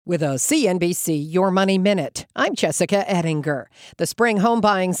With a CNBC Your Money Minute, I'm Jessica Ettinger. The spring home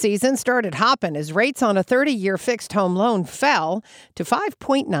buying season started hopping as rates on a 30-year fixed home loan fell to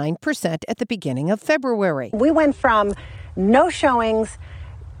 5.9% at the beginning of February. We went from no showings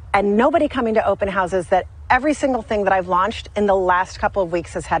and nobody coming to open houses that every single thing that I've launched in the last couple of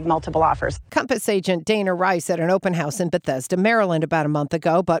weeks has had multiple offers. Compass agent Dana Rice at an open house in Bethesda, Maryland about a month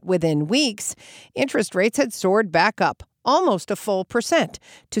ago, but within weeks, interest rates had soared back up almost a full percent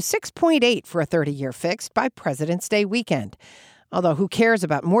to 6.8 for a 30-year fixed by President's Day weekend. Although who cares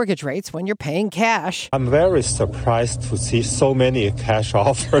about mortgage rates when you're paying cash? I'm very surprised to see so many cash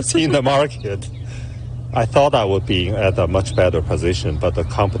offers in the market. I thought I would be at a much better position, but the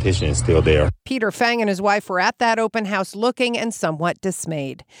competition is still there. Peter Fang and his wife were at that open house looking and somewhat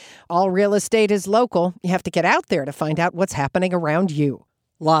dismayed. All real estate is local. You have to get out there to find out what's happening around you.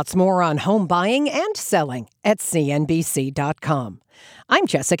 Lots more on home buying and selling at CNBC.com. I'm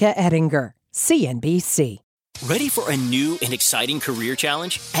Jessica Ettinger, CNBC. Ready for a new and exciting career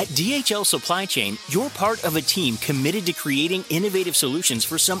challenge? At DHL Supply Chain, you're part of a team committed to creating innovative solutions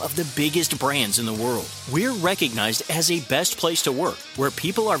for some of the biggest brands in the world. We're recognized as a best place to work, where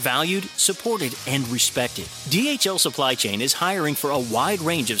people are valued, supported, and respected. DHL Supply Chain is hiring for a wide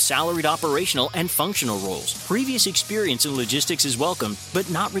range of salaried operational and functional roles. Previous experience in logistics is welcome, but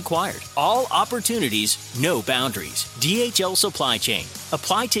not required. All opportunities, no boundaries. DHL Supply Chain.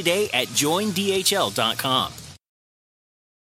 Apply today at joindhl.com.